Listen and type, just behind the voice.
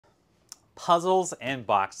puzzles and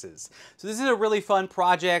boxes. So this is a really fun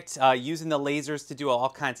project using the lasers to do all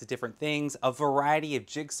kinds of different things, a variety of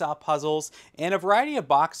jigsaw puzzles and a variety of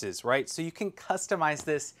boxes, right? So you can customize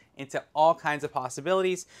this into all kinds of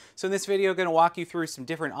possibilities. So in this video, I'm going to walk you through some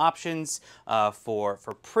different options for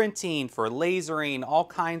printing, for lasering, all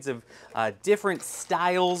kinds of different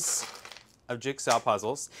styles of jigsaw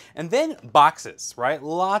puzzles, and then boxes, right?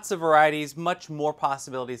 Lots of varieties, much more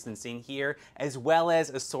possibilities than seen here, as well as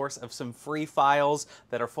a source of some free files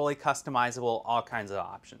that are fully customizable, all kinds of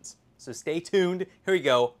options. So stay tuned. Here we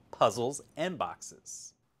go, puzzles and boxes.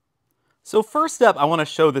 So first up, I want to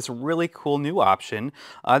show this really cool new option.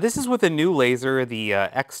 This is with a new laser, the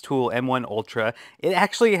xTool M1 Ultra. It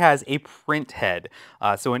actually has a print head.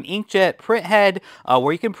 So an inkjet print head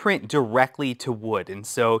where you can print directly to wood. And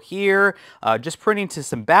so here, just printing to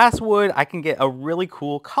some basswood, I can get a really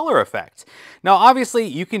cool color effect. Now, obviously,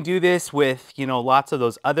 you can do this with, lots of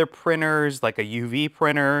those other printers, like a UV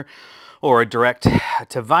printer, or a direct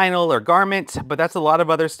to vinyl or garment, but that's a lot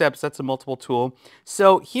of other steps. That's a multiple tool.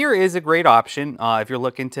 So here is a great option if you're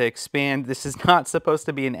looking to expand. This is not supposed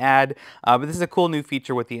to be an ad, but this is a cool new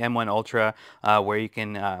feature with the M1 Ultra where you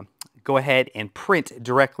can go ahead and print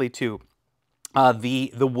directly to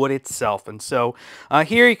the wood itself. And so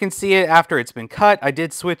here you can see it after it's been cut. I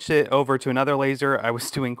did switch it over to another laser. I was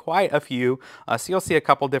doing quite a few, so you'll see a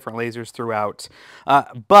couple different lasers throughout.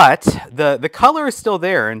 But the color is still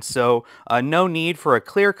there, and so no need for a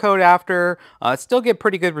clear coat after. Still get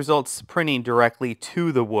pretty good results printing directly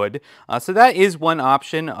to the wood. So that is one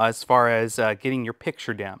option as far as getting your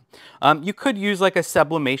picture down. You could use like a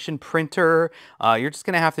sublimation printer. You're just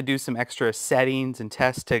going to have to do some extra settings and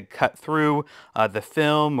tests to cut through the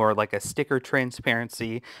film or like a sticker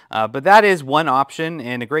transparency, but that is one option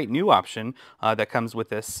and a great new option that comes with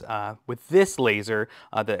this laser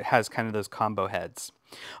that has kind of those combo heads.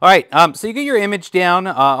 All right, so you get your image down.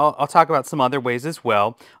 I'll talk about some other ways as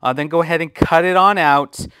well. Then go ahead and cut it on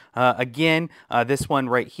out. Again, this one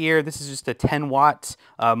right here, this is just a 10-watt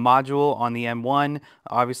module on the M1.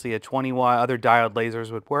 Obviously a 20-watt, other diode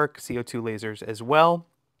lasers would work, CO2 lasers as well.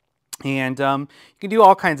 And you can do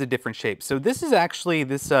all kinds of different shapes. So this is actually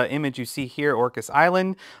this image you see here, Orcas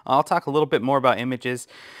Island. I'll talk a little bit more about images.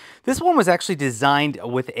 This one was actually designed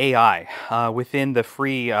with AI within the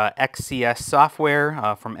free XCS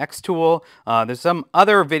software from xTool. There's some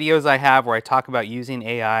other videos I have where I talk about using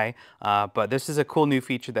AI, but this is a cool new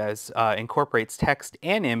feature that incorporates text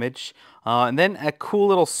and image. And then a cool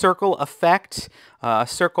little circle effect, a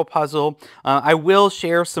circle puzzle. I will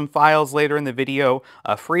share some files later in the video,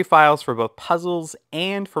 free files for both puzzles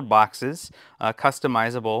and for boxes,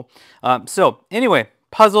 customizable. So anyway,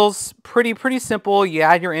 puzzles, pretty simple. You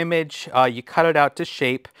add your image, you cut it out to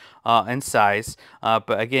shape and size.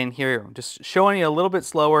 But again, here, just showing you a little bit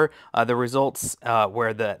slower the results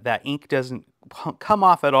where that ink doesn't come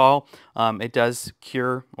off at all. It does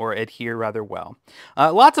cure or adhere rather well.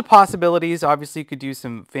 Lots of possibilities. Obviously, you could do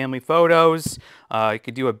some family photos. You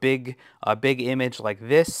could do a big image like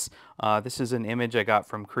this. This is an image I got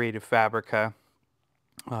from Creative Fabrica.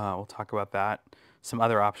 We'll talk about that. Some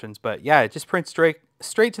other options, but yeah, it just prints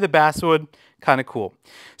straight to the basswood. Kind of cool.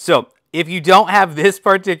 So if you don't have this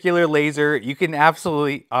particular laser, you can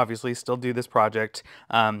absolutely, obviously, still do this project.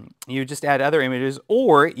 You just add other images,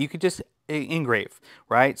 or you could just engrave,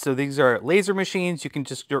 right? So these are laser machines. You can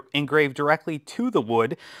just engrave directly to the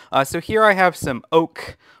wood. So here I have some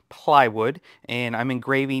oak plywood, and I'm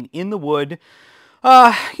engraving in the wood.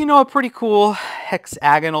 A pretty cool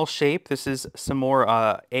hexagonal shape. This is some more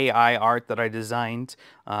AI art that I designed,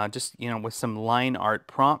 just, with some line art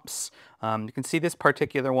prompts. You can see this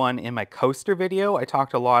particular one in my coaster video. I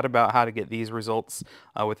talked a lot about how to get these results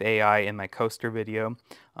with AI in my coaster video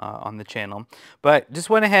on the channel. But just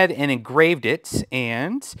went ahead and engraved it,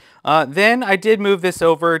 and then I did move this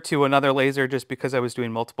over to another laser just because I was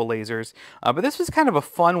doing multiple lasers. But this was kind of a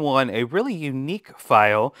fun one, a really unique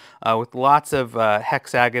file with lots of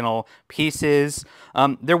hexagonal pieces.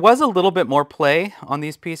 There was a little bit more play on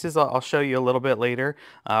these pieces. I'll show you a little bit later,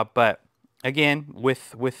 but again,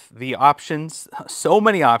 with the options, so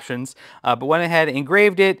many options, but went ahead,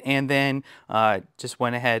 engraved it, and then just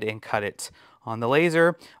went ahead and cut it on the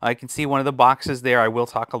laser. I can see one of the boxes there. I will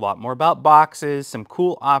talk a lot more about boxes, some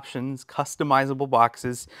cool options, customizable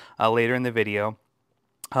boxes later in the video.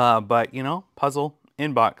 But, puzzle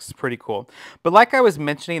inbox, pretty cool. But like I was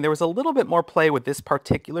mentioning, there was a little bit more play with this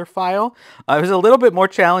particular file. It was a little bit more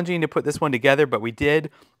challenging to put this one together, but we did.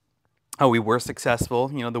 We were successful.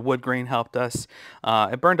 The wood grain helped us.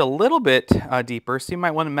 It burned a little bit deeper, so you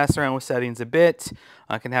might want to mess around with settings a bit.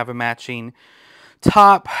 I can have a matching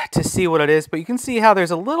top to see what it is, but you can see how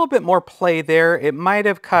there's a little bit more play there. It might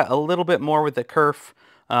have cut a little bit more with the kerf.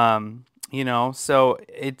 You know, so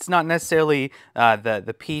it's not necessarily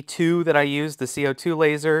the P2 that I used, the CO2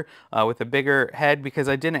 laser with a bigger head, because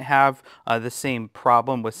I didn't have the same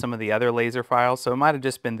problem with some of the other laser files. So it might have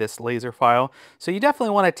just been this laser file. So you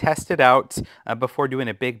definitely want to test it out before doing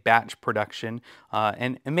a big batch production,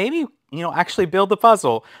 and maybe, you know, actually build the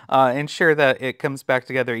puzzle, ensure that it comes back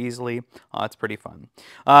together easily. It's pretty fun.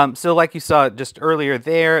 So like you saw just earlier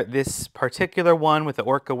there, this particular one with the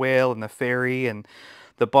orca whale and the fairy and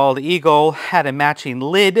the bald eagle had a matching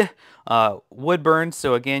lid, wood burn.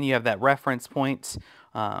 So again, you have that reference point,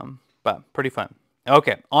 but pretty fun.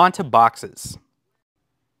 Okay, on to boxes.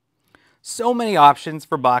 So many options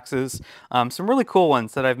for boxes, some really cool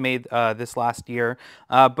ones that I've made this last year.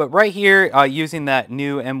 But right here, using that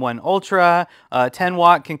new M1 Ultra, 10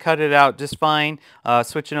 watt can cut it out just fine.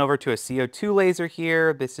 Switching over to a CO2 laser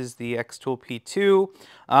here. This is the xTool P2.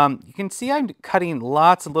 You can see I'm cutting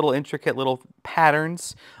lots of little intricate little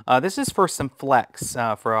patterns. This is for some flex,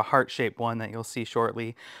 for a heart-shaped one that you'll see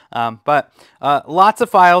shortly. But lots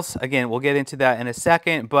of files. Again, we'll get into that in a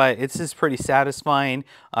second, but this is pretty satisfying.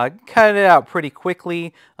 Cut it out pretty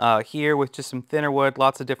quickly here with just some thinner wood,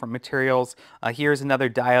 lots of different materials. Here's another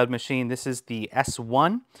diode machine. This is the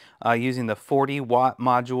S1 using the 40 watt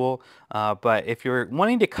module. But if you're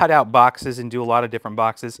wanting to cut out boxes and do a lot of different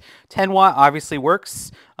boxes, 10 watt obviously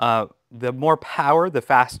works. The more power, the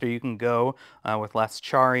faster you can go with less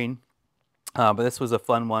charring. But this was a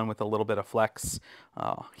fun one with a little bit of flex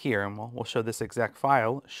here, and we'll show this exact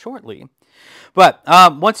file shortly. But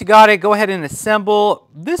once you got it, go ahead and assemble.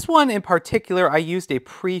 This one in particular, I used a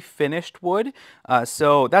pre-finished wood,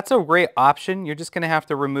 so that's a great option. You're just going to have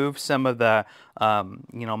to remove some of the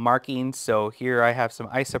you know, markings. So here I have some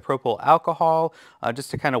isopropyl alcohol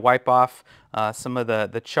just to kind of wipe off some of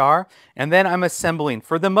the char. And then I'm assembling.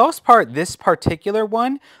 For the most part, this particular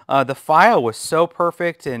one, the file was so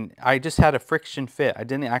perfect, and I just had a friction fit. I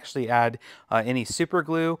didn't actually add any super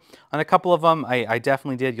glue. On a couple of them, I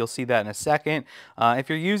definitely did. You'll see that in a second. If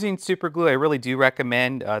you're using super glue, I really do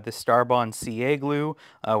recommend the Starbond CA glue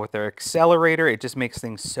with their accelerator. It just makes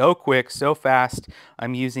things so quick, so fast.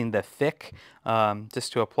 I'm using the thick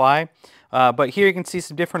just to apply. But here you can see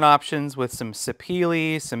some different options with some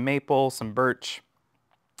sapele, some maple, some birch.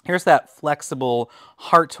 Here's that flexible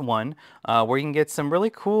heart one where you can get some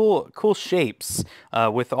really cool shapes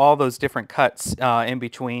with all those different cuts in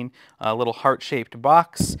between. A little heart-shaped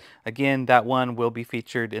box. Again, that one will be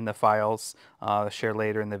featured in the files share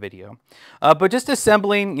later in the video. But just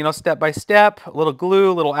assembling, you know, step by step, a little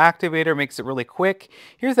glue, a little activator makes it really quick.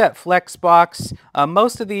 Here's that flex box.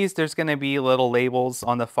 Most of these, there's going to be little labels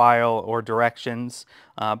on the file or directions,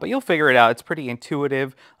 but you'll figure it out. It's pretty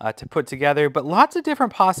intuitive to put together, but lots of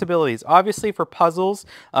different possibilities, obviously for puzzles,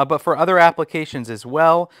 but for other applications as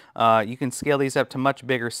well. You can scale these up to much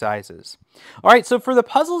bigger sizes. All right, so for the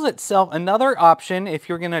puzzles itself, another option if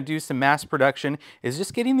you're going to do some mass production is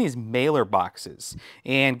just getting these mailer boxes.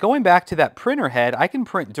 And going back to that printer head, I can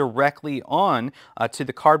print directly on to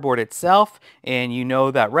the cardboard itself, and you know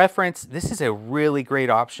that reference. This is a really great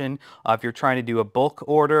option if you're trying to do a bulk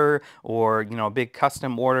order or, you know, a big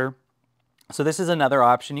custom order. So this is another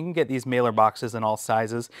option. You can get these mailer boxes in all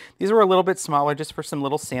sizes. These were a little bit smaller just for some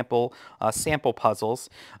little sample puzzles.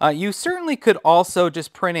 You certainly could also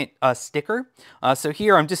just print it a sticker. So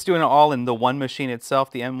here I'm just doing it all in the one machine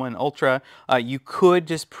itself, the M1 Ultra. You could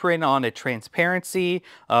just print on a transparency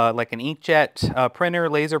like an inkjet printer,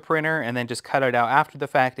 laser printer, and then just cut it out after the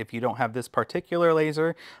fact if you don't have this particular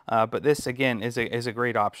laser. But this again is a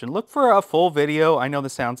great option. Look for a full video. I know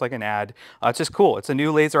this sounds like an ad. It's just cool. It's a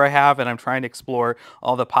new laser I have, and I'm trying to explore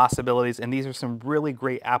all the possibilities, and these are some really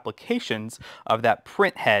great applications of that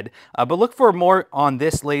print head. But look for more on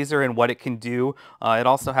this laser and what it can do. It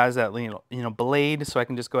also has that blade, so I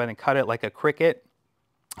can just go ahead and cut it like a Cricut.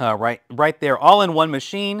 Right there, all in one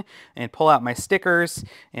machine, and pull out my stickers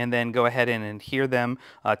and then go ahead and adhere them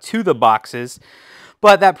to the boxes.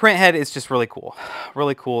 But that print head is just really cool,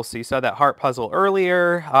 really cool. So you saw that heart puzzle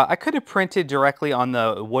earlier. I could have printed directly on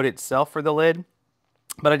the wood itself for the lid,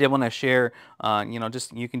 but I did want to share,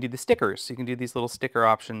 you can do the stickers. You can do these little sticker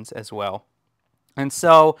options as well. And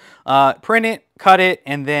so print it, cut it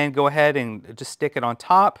and then go ahead and just stick it on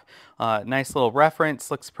top. Nice little reference,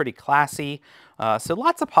 looks pretty classy. So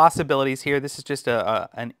lots of possibilities here. This is just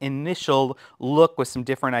an initial look with some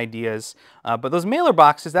different ideas. But those mailer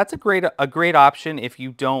boxes, that's a great option if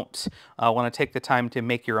you don't want to take the time to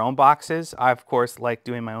make your own boxes. I, of course, like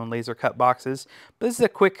doing my own laser cut boxes. But this is a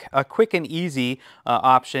quick and easy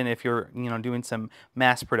option if you're doing some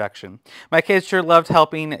mass production. My kids sure loved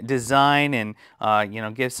helping design and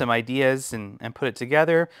give some ideas and put it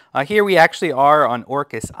together. Here we actually are on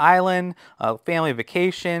Orcas Island, family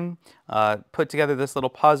vacation. Put together this little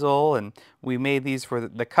puzzle, and we made these for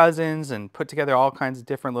the cousins and put together all kinds of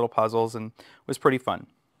different little puzzles, and it was pretty fun.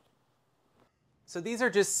 So these are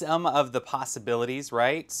just some of the possibilities,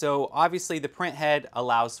 right? So obviously the print head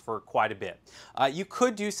allows for quite a bit. You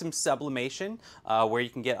could do some sublimation where you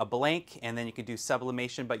can get a blank and then you could do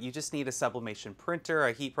sublimation, but you just need a sublimation printer,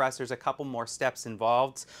 a heat press. There's a couple more steps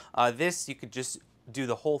involved. This you could just do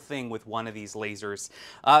the whole thing with one of these lasers.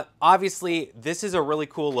 Obviously, this is a really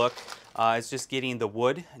cool look. It's just getting the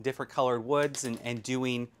wood, different colored woods, and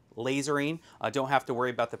doing lasering. Don't have to worry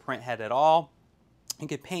about the print head at all. You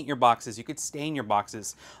could paint your boxes. You could stain your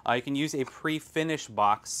boxes. You can use a pre-finished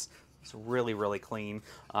box. It's really, really clean.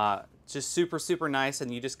 Just super, super nice,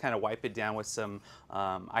 and you just kind of wipe it down with some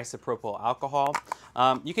isopropyl alcohol.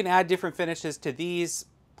 You can add different finishes to these.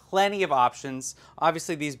 Plenty of options.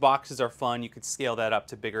 Obviously, these boxes are fun. You could scale that up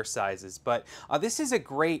to bigger sizes. But this is a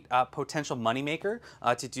great potential moneymaker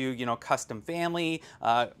to do, custom family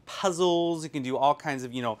puzzles. You can do all kinds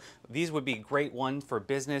of, these would be a great one for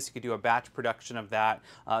business. You could do a batch production of that.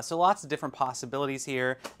 So lots of different possibilities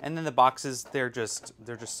here. And then the boxes, they're just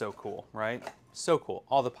so cool, right? So cool.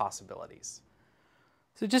 All the possibilities.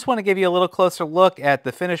 So just want to give you a little closer look at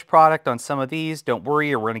the finished product on some of these. Don't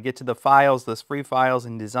worry, we're going to get to the files, those free files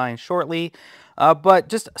in design shortly. But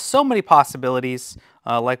just so many possibilities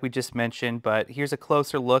like we just mentioned. But here's a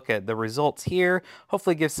closer look at the results here.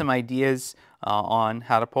 Hopefully give some ideas on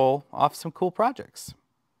how to pull off some cool projects.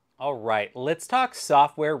 All right, let's talk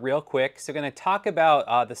software real quick. So we're going to talk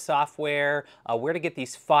about the software, where to get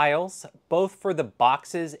these files, both for the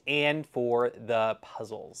boxes and for the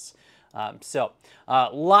puzzles.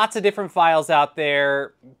 Lots of different files out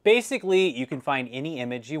there. Basically, you can find any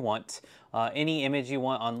image you want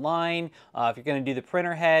online. If you're going to do the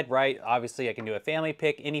printer head, right, obviously I can do a family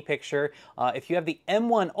pic, any picture. If you have the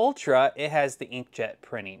M1 Ultra, it has the inkjet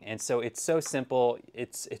printing. And so it's so simple.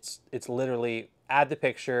 It's literally add the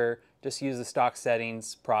picture, just use the stock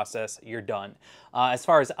settings, process, you're done. As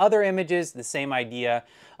far as other images, the same idea.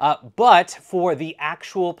 But for the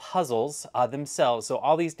actual puzzles themselves, so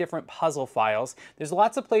all these different puzzle files, there's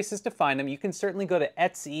lots of places to find them. You can certainly go to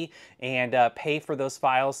Etsy and pay for those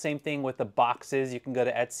files. Same thing with the boxes. You can go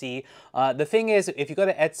to Etsy. The thing is, if you go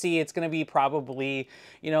to Etsy, it's going to be probably,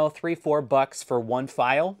 $3-4 for one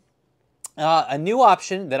file. A new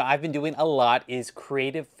option that I've been doing a lot is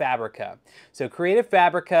Creative Fabrica. So Creative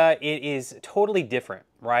Fabrica, it is totally different,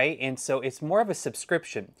 right? And so it's more of a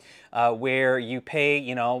subscription where you pay,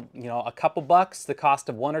 a couple bucks, the cost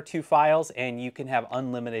of 1 or 2 files, and you can have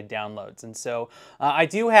unlimited downloads. And so I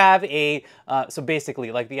do have so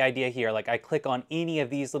basically like the idea here, like I click on any of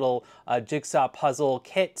these little jigsaw puzzle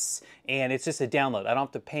kits and it's just a download. I don't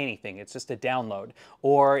have to pay anything. It's just a download.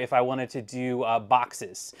 Or if I wanted to do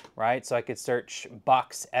boxes, right? So I could search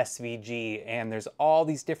box SVG and there's all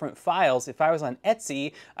these different files. If I was on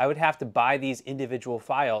Etsy, I would have to buy these individual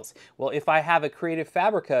files. Well, if I have a Creative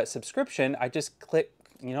Fabrica subscription, I just click,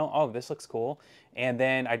 oh, this looks cool. And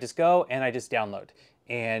then I just go and I just download.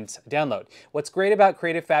 What's great about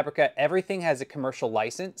Creative Fabrica, everything has a commercial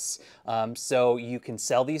license, so you can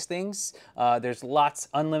sell these things. There's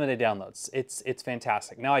unlimited downloads. It's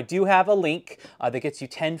fantastic. Now I do have a link that gets you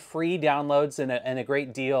 10 free downloads and a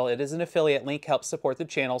great deal. It is an affiliate link, helps support the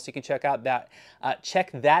channel, so you can check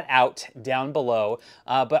that out down below.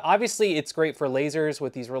 But obviously it's great for lasers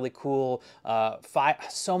with these really cool,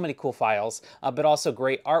 so many cool files, but also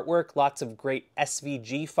great artwork, lots of great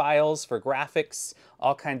SVG files for graphics,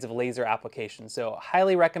 all kinds of laser applications. So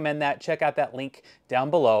highly recommend that. Check out that link down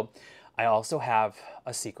below. I also have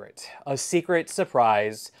a secret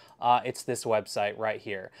surprise. It's this website right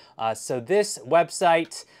here. So this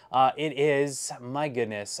website, it is, my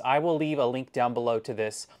goodness, I will leave a link down below to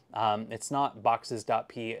this. It's not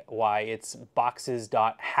boxes.py, it's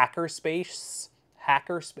boxes.hackerspace.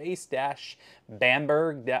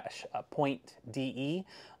 hackerspace-bamberg-.de.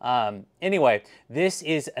 Anyway, this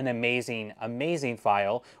is an amazing, amazing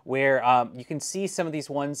file where you can see some of these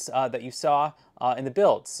ones that you saw in the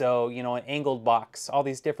build. So, you know, an angled box, all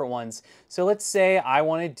these different ones. So let's say I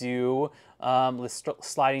want to do this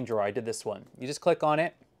sliding drawer. I did this one. You just click on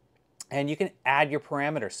it, and you can add your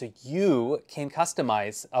parameters so you can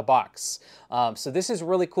customize a box. So this is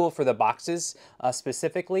really cool for the boxes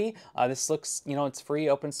specifically. This looks, you know, it's free,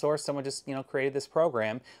 open source. Someone just, you know, created this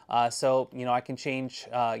program. So, you know, I can change,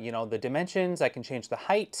 you know, the dimensions. I can change the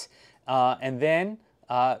height. And then,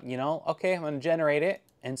 you know, okay, I'm going to generate it.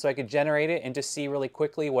 And so I could generate it and just see really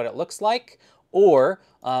quickly what it looks like. Or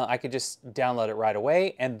I could just download it right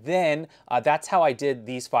away. And then that's how I did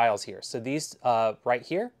these files here. So these right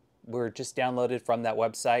here were just downloaded from that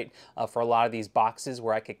website for a lot of these boxes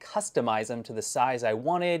where I could customize them to the size I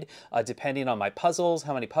wanted, depending on my puzzles,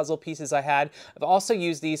 how many puzzle pieces I had. I've also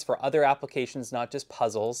used these for other applications, not just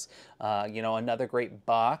puzzles. You know, another great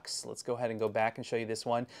box. Let's go ahead and go back and show you this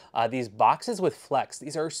one. These boxes with flex,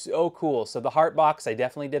 these are so cool. So the heart box, I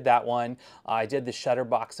definitely did that one. I did the shutter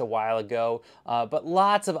box a while ago, but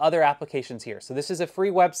lots of other applications here. So this is a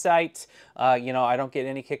free website. You know, I don't get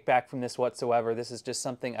any kickback from this whatsoever. This is just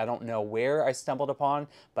something I don't know where I stumbled upon,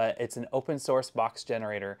 but it's an open source box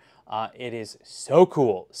generator. It is so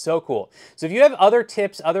cool, so cool. So if you have other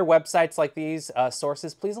tips, other websites like these,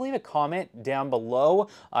 sources, please leave a comment down below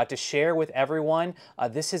to share with everyone.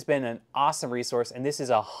 This has been an awesome resource, and this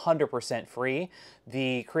is 100% free.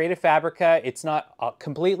 The Creative Fabrica, it's not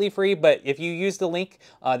completely free, but if you use the link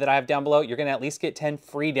that I have down below, you're gonna at least get 10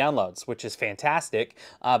 free downloads, which is fantastic.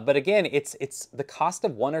 But again, it's the cost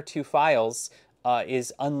of 1 or 2 files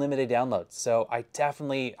is unlimited downloads. So I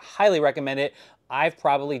definitely highly recommend it. I've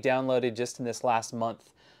probably downloaded just in this last month,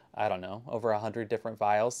 I don't know, over 100 different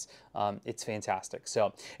files. It's fantastic.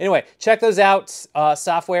 So anyway, check those out.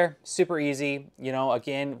 Software, super easy. You know,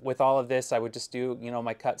 again, with all of this, I would just do, you know,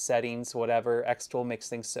 my cut settings, whatever. xTool makes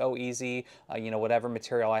things so easy. You know, whatever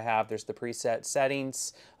material I have, there's the preset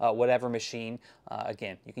settings, whatever machine.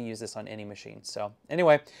 Again, you can use this on any machine. So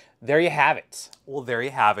anyway, there you have it. Well, there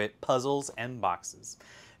you have it, puzzles and boxes.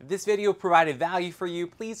 If this video provided value for you,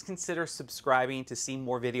 please consider subscribing to see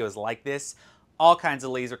more videos like this. All kinds of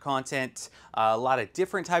laser content, a lot of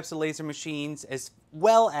different types of laser machines, as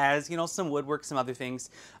well as, you know, some woodwork, some other things.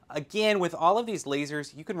 Again, with all of these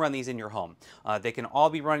lasers, you can run these in your home. They can all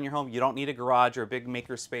be run in your home. You don't need a garage or a big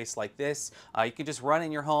maker space like this. You can just run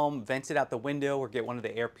in your home, vent it out the window, or get one of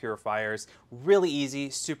the air purifiers. Really easy,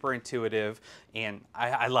 super intuitive, and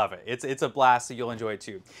I love it. It's a blast, so you'll enjoy it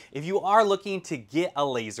too. If you are looking to get a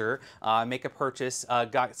laser, make a purchase,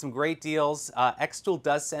 got some great deals. xTool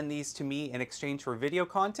does send these to me in exchange for video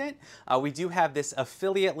content. We do have this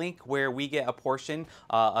affiliate link where we get a portion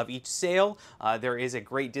of each sale. There is a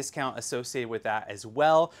great discount associated with that as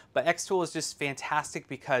well. But xTool is just fantastic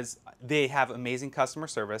because they have amazing customer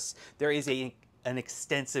service. There is an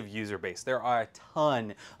extensive user base. There are a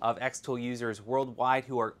ton of xTool users worldwide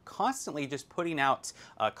who are constantly just putting out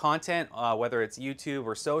content, whether it's YouTube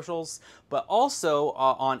or socials, but also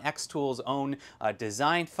on xTool's own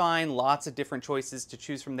design find, lots of different choices to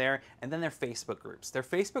choose from there, and then their Facebook groups. Their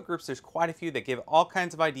Facebook groups, there's quite a few that give all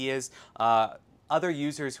kinds of ideas, other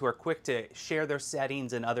users who are quick to share their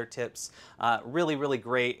settings and other tips. Really, really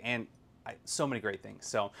great, and so many great things.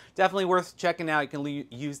 So definitely worth checking out. You can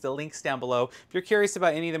use the links down below. If you're curious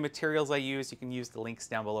about any of the materials I use, you can use the links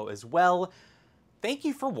down below as well. Thank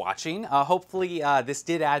you for watching. Hopefully this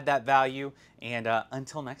did add that value, and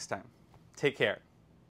until next time, take care.